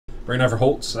Right now for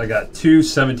Holtz, I got two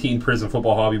 17 Prizm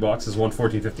football hobby boxes, one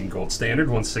 14-15 Gold Standard,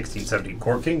 one 16-17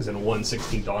 Court Kings, and one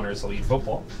 16 Donruss Elite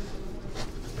Football.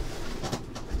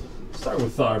 Start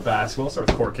with our basketball, start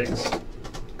with Court Kings.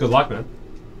 Good luck, man.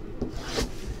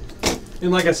 And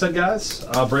like I said, guys,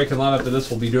 breaking line after this,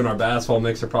 we'll be doing our basketball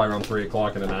mixer probably around 3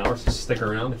 o'clock in an hour, so stick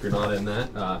around if you're not in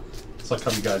that. So a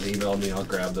couple of you guys emailed me, I'll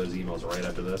grab those emails right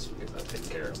after this. We'll get that taken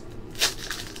care of.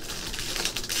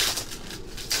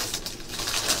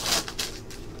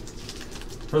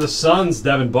 For the Suns,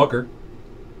 Devin Booker.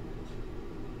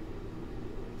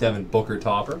 Devin Booker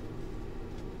topper.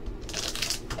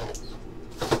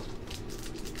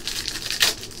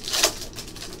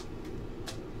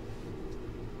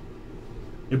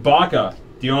 Ibaka,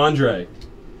 DeAndre.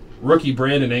 Rookie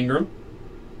Brandon Ingram.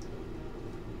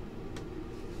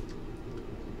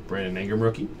 Brandon Ingram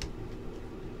rookie.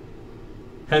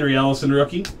 Henry Ellison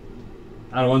rookie.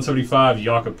 Out of 175,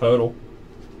 Jakob Poeltl.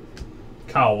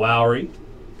 Kyle Lowry.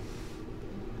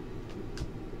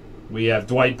 We have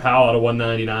Dwight Powell out of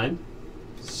 199.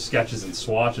 Sketches and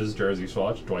swatches, jersey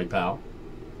swatch, Dwight Powell.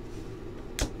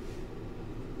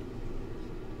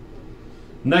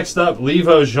 Next up,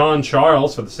 Levo Jean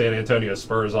Charles for the San Antonio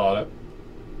Spurs auto.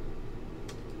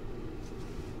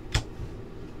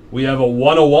 We have a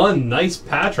 101. Nice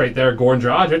patch right there, Goran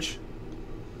Dragic.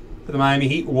 For the Miami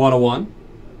Heat, 101.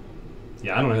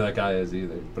 Yeah, I don't know who that guy is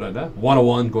either. But I know.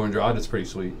 101, Goran Dragic. It's pretty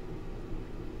sweet.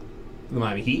 For the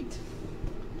Miami Heat.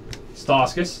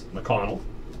 Stauskas, McConnell.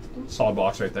 Solid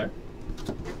box right there.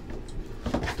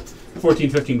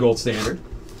 14-15 Gold Standard.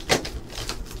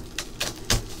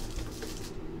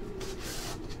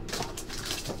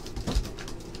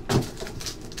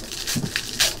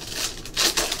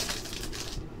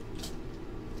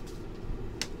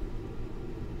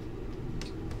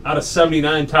 Out of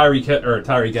 79, Tyreek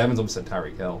Evans. Almost said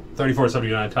Tyreek Hill.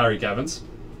 34-79, Tyreek Evans.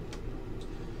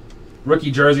 Rookie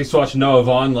jersey swatch, Noah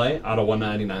Vonleh out of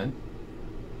 199.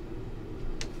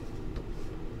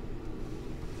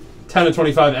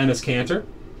 10/25, Enes Kanter.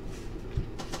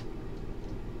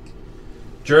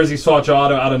 Jersey swatch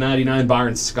auto out of 99,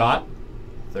 Byron Scott.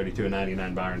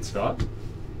 32/99, Byron Scott.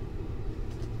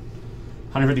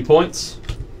 150 points.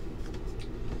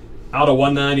 Out of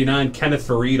 199, Kenneth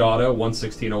Faried auto.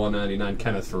 116/199,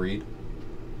 Kenneth Faried.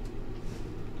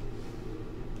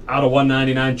 Out of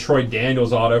 199, Troy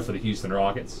Daniels auto for the Houston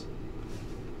Rockets.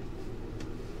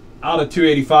 Out of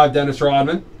 285, Dennis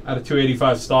Rodman. Out of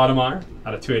 285, Stoudemire.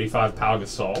 Out of 285, Pau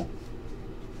Gasol.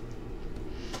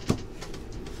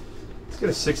 Let's get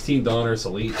a 16 Donruss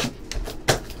Elite.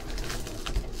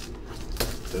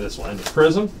 To this one, the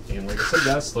Prizm. And like I said,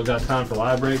 guys, still got time for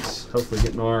live breaks. Hopefully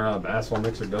getting our basketball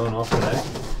mixer going off today.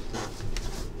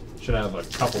 Should have a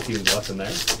couple teams left in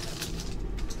there.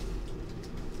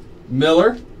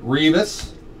 Miller,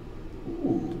 Revis.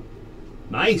 Ooh.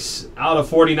 Nice. Out of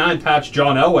 49, patch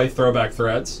John Elway, throwback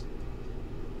threads.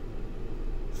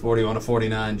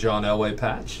 41/49, John Elway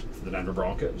patch for the Denver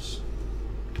Broncos.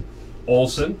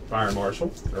 Olsen, Byron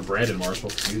Marshall, or Brandon Marshall,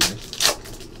 excuse me.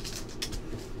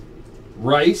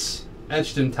 Rice,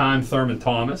 etched in time, Thurman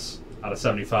Thomas, out of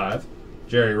 75.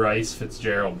 Jerry Rice,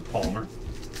 Fitzgerald Palmer.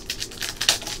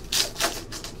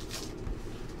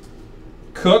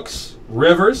 Cooks,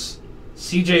 Rivers,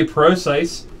 CJ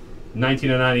Prosise,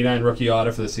 19/99 rookie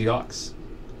auto for the Seahawks.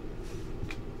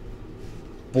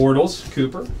 Bortles,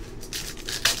 Cooper.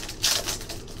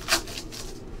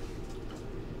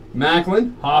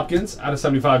 Macklin, Hopkins, out of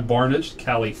 75, Barnage,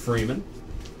 Callie Freeman.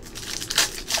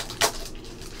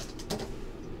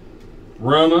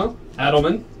 Romo,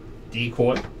 Edelman,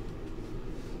 Decoy.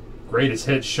 Greatest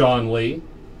hits, Sean Lee,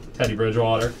 Teddy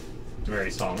Bridgewater,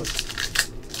 Demaryius Thomas.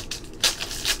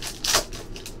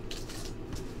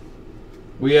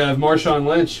 We have Marshawn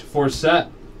Lynch, Forsett,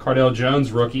 Cardale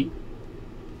Jones, rookie.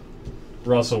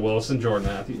 Russell Wilson, Jordan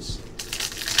Matthews.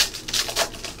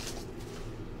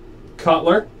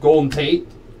 Cutler, Golden Tate,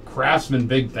 Craftsman,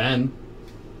 Big Ben.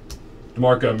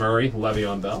 DeMarco Murray,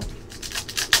 Le'Veon Bell.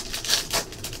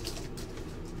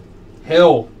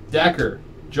 Hill, Decker,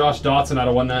 Josh Dotson out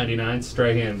of 199,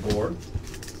 Strahan, Gore.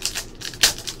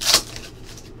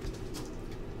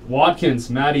 Watkins,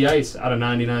 Matty Ice out of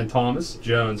 99, Thomas,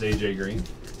 Jones, AJ Green.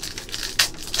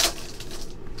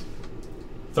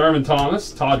 Thurman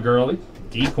Thomas, Todd Gurley,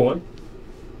 Decoy.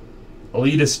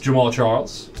 Elitist, Jamal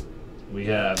Charles. We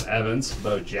have Evans,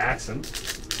 Bo Jackson.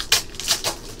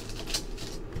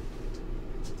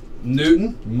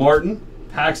 Newton, Martin,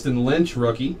 Paxton Lynch,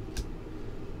 rookie.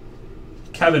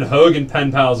 Kevin Hogan,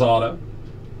 Pen Pals auto.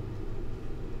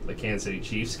 The Kansas City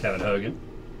Chiefs, Kevin Hogan.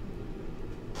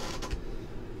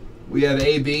 We have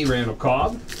AB, Randall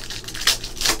Cobb.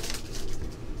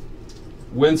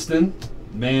 Winston,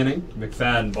 Manning,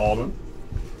 McFadden, Baldwin.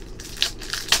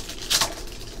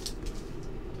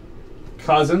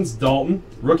 Cousins, Dalton,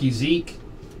 rookie Zeke,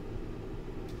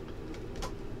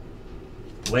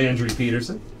 Landry,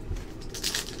 Peterson.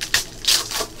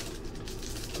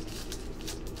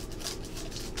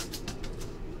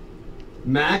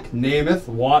 Mack, Namath,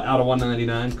 Watt out of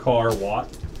 199, Carr, Watt.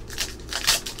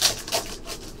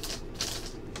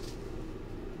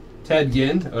 Ted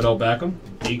Ginn, Odell Beckham,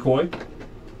 Decoy.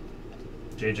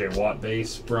 J.J. Watt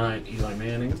base, Bryant, Eli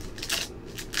Manning.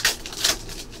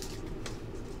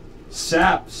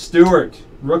 Sapp, Stewart,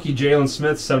 rookie Jalen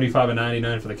Smith,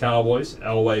 75/99 for the Cowboys.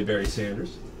 Elway, Barry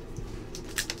Sanders.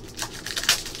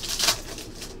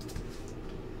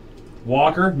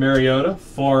 Walker, Mariota,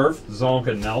 Favre,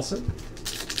 Zonka, Nelson.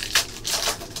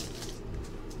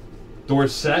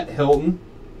 Dorsett, Hilton,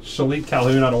 Shalik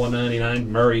Calhoun out of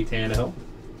 199, Murray, Tannehill.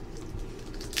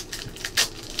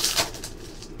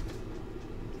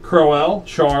 Crowell,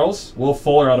 Charles, Will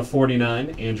Fuller out of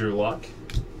 49, Andrew Luck.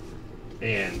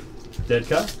 And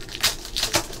Ditka.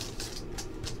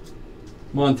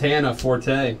 Montana,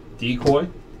 Forte, Decoy.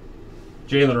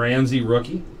 Jalen Ramsey,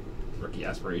 rookie. Rookie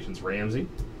aspirations, Ramsey.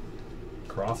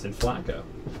 Croft and Flacco.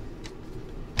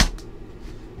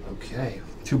 Okay,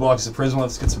 2 boxes of Prizm.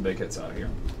 Let's get some big hits out of here.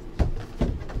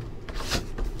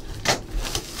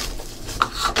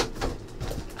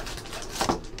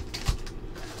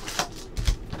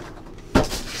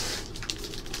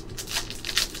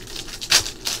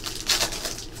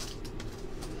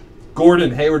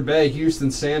 Gordon, Hayward Bay, Houston,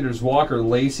 Sanders, Walker,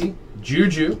 Lacey,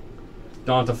 Juju,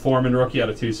 Donta Foreman, rookie out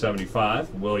of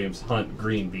 275, Williams, Hunt,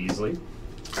 Green, Beasley.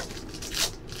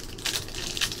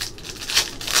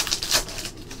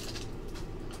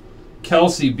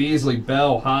 Kelsey, Beasley,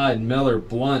 Bell, Hyde, Miller,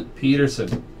 Blunt,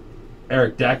 Peterson,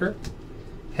 Eric Decker,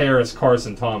 Harris,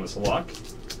 Carson, Thomas, Luck.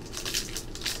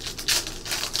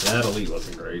 That elite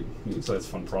wasn't great. So that's a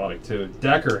fun product too.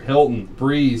 Decker, Hilton,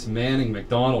 Breeze, Manning,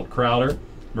 McDonald, Crowder,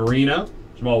 Marino,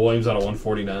 Jamal Williams out of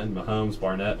 149, Mahomes,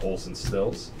 Barnett, Olsen,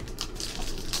 Stills.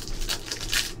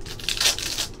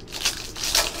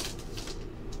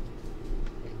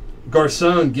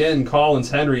 Garcon, Ginn,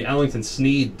 Collins, Henry, Ellington,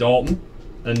 Snead, Dalton,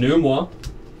 Enumwa,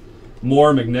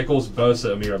 Moore, McNichols,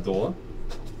 Bosa, Amir Abdullah.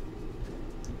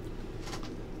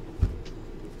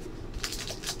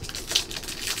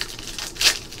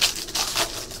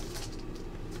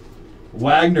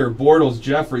 Wagner, Bortles,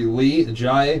 Jeffrey, Lee,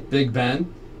 Ajayi, Big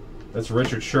Ben. That's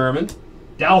Richard Sherman.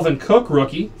 Dalvin Cook,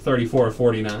 rookie,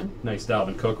 34/49. Nice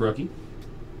Dalvin Cook, rookie.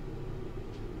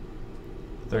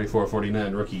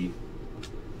 34/49, rookie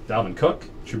Dalvin Cook.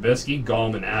 Trubisky,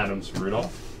 Gallman, Adams,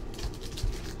 Rudolph.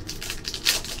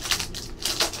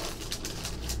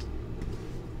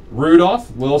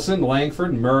 Rudolph, Wilson,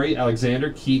 Langford, Murray,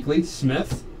 Alexander, Kuechly,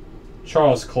 Smith,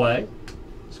 Charles Clay,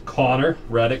 Connor,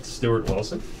 Reddick, Stewart,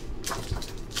 Wilson.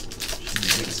 Should be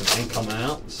getting some ink coming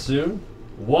out soon.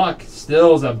 Luck,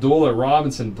 Stills, Abdullah,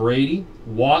 Robinson, Brady,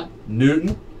 Watt,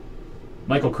 Newton,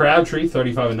 Michael Crabtree,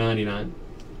 35/99.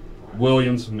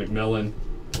 Williams, McMillan,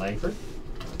 Langford.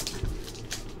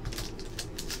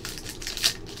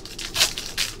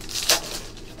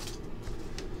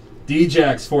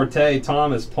 Djax, Forte,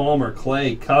 Thomas, Palmer,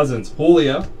 Clay, Cousins,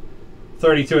 Julio,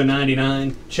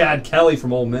 32/99. Chad Kelly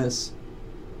from Ole Miss,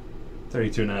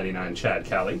 32/99. Chad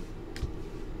Kelly.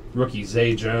 Rookie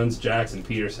Zay Jones, Jackson,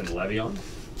 Peterson, Le'Veon.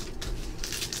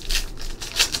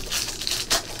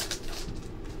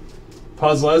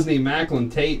 Puzzlesny, Macklin,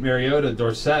 Tate, Mariota,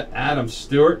 Dorsett, Adams,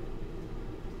 Stewart,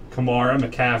 Kamara,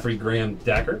 McCaffrey, Graham,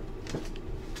 Decker.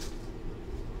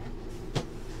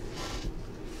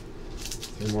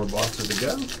 3 more boxes to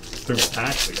go. 3 more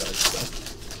packs to go. So.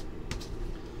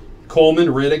 Coleman,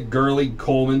 Riddick, Gurley,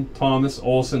 Coleman, Thomas,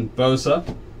 Olsen, Bosa.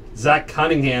 Zach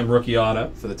Cunningham, rookie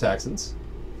auto for the Texans.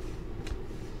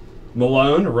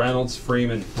 Malone, Reynolds,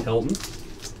 Freeman, Hilton.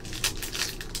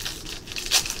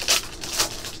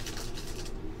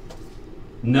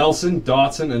 Nelson,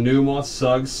 Dotson, Enumwa,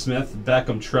 Suggs, Smith,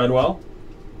 Beckham, Treadwell.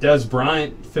 Des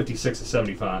Bryant,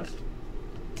 56/75.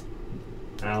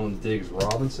 Allen, Diggs,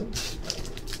 Robinson.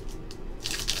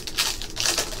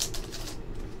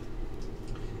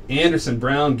 Anderson,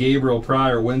 Brown, Gabriel,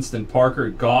 Pryor, Winston, Parker,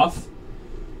 Goff.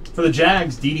 For the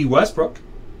Jags, D.D. Westbrook.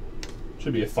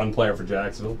 Should be a fun player for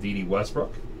Jacksonville. D.D.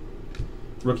 Westbrook.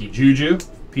 Rookie Juju,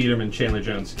 Peterman, Chandler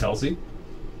Jones, Kelsey.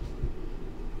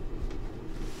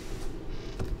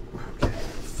 Okay,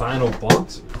 final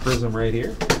box, Prizm right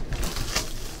here.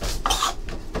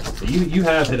 You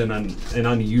have hit an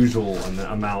unusual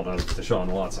amount of Deshaun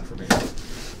Watson for me.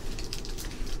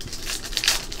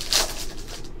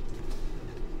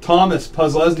 Thomas,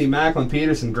 Puzzlesny, Macklin,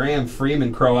 Peterson, Graham,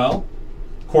 Freeman, Crowell.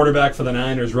 Quarterback for the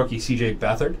Niners, rookie C.J.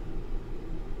 Beathard.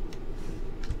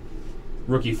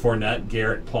 Rookie Fournette,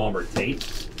 Garrett, Palmer,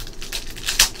 Tate.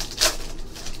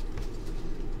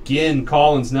 Ginn,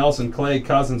 Collins, Nelson, Clay,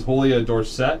 Cousins, Julio,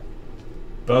 Dorsett.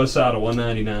 Bosa out of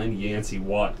 199, Yancey,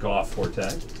 Watt, Goff, Forte.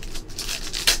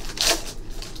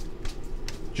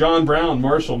 John Brown,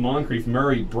 Marshall, Moncrief,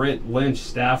 Murray, Britt, Lynch,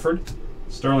 Stafford.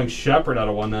 Sterling Shepard out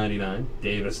of 199,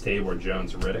 Davis, Tabor,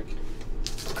 Jones, Riddick.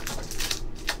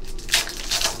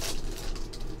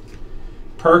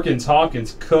 Perkins,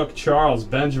 Hawkins, Cook, Charles,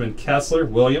 Benjamin, Kessler,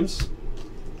 Williams.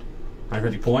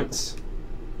 150 points.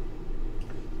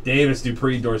 Davis,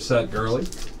 Dupree, Dorsett, Gurley.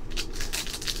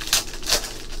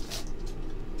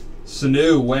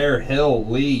 Sanu, Ware, Hill,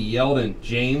 Lee, Yeldon,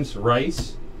 James,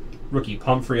 Rice. Rookie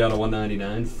Pumphrey out of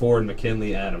 199. Ford,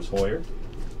 McKinley, Adams, Hoyer.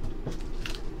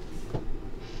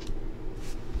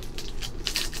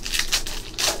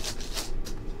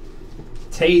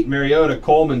 Tate, Mariota,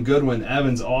 Coleman, Goodwin,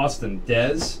 Evans, Austin,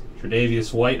 Dez.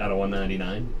 Tre'Davious White out of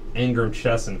 199. Ingram,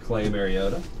 Chesson, Clay,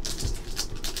 Mariota.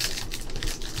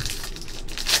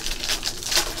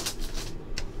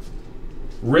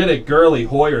 Riddick, Gurley,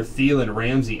 Hoyer, Thielen,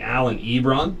 Ramsey, Allen,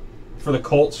 Ebron. For the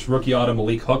Colts, rookie auto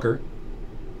Malik Hooker.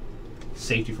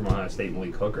 Safety from Ohio State,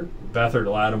 Malik Hooker. Beathard,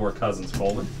 Lattimore, Cousins,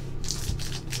 Coleman.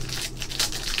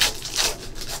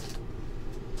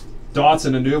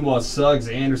 Dotson, Enumla, Suggs,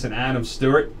 Anderson, Adams,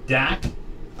 Stewart. Dak.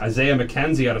 Isaiah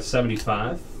McKenzie out of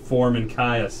 75. Foreman,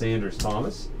 Kaya, Sanders,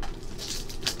 Thomas.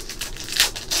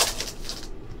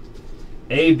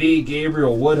 A.B.,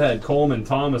 Gabriel, Woodhead, Coleman,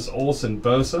 Thomas, Olsen,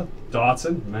 Bosa.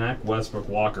 Dotson, Mack, Westbrook,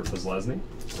 Walker, Puzzlesny.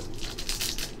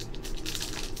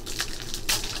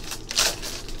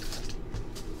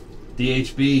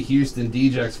 DHB, Houston,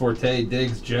 Djax, Forte,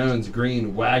 Diggs, Jones,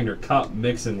 Green, Wagner, Cup,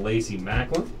 Mixon, Lacey,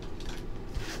 Macklin.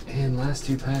 And last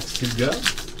two packs to go.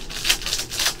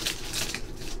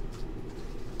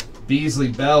 Beasley,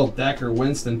 Bell, Decker,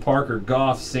 Winston, Parker,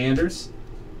 Goff, Sanders.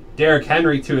 Derrick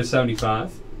Henry,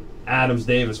 2/75. Adams,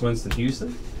 Davis, Winston,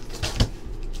 Houston.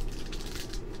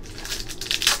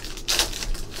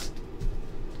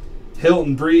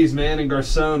 Hilton, Breeze, Manning,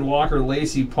 Garcon, Walker,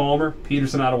 Lacey, Palmer,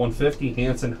 Peterson out of 150,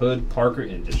 Hanson, Hood, Parker,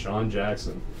 and Deshaun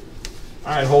Jackson.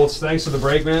 All right, Holtz, thanks for the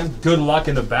break, man. Good luck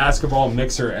in the basketball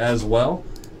mixer as well.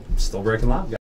 Still breaking live, guys.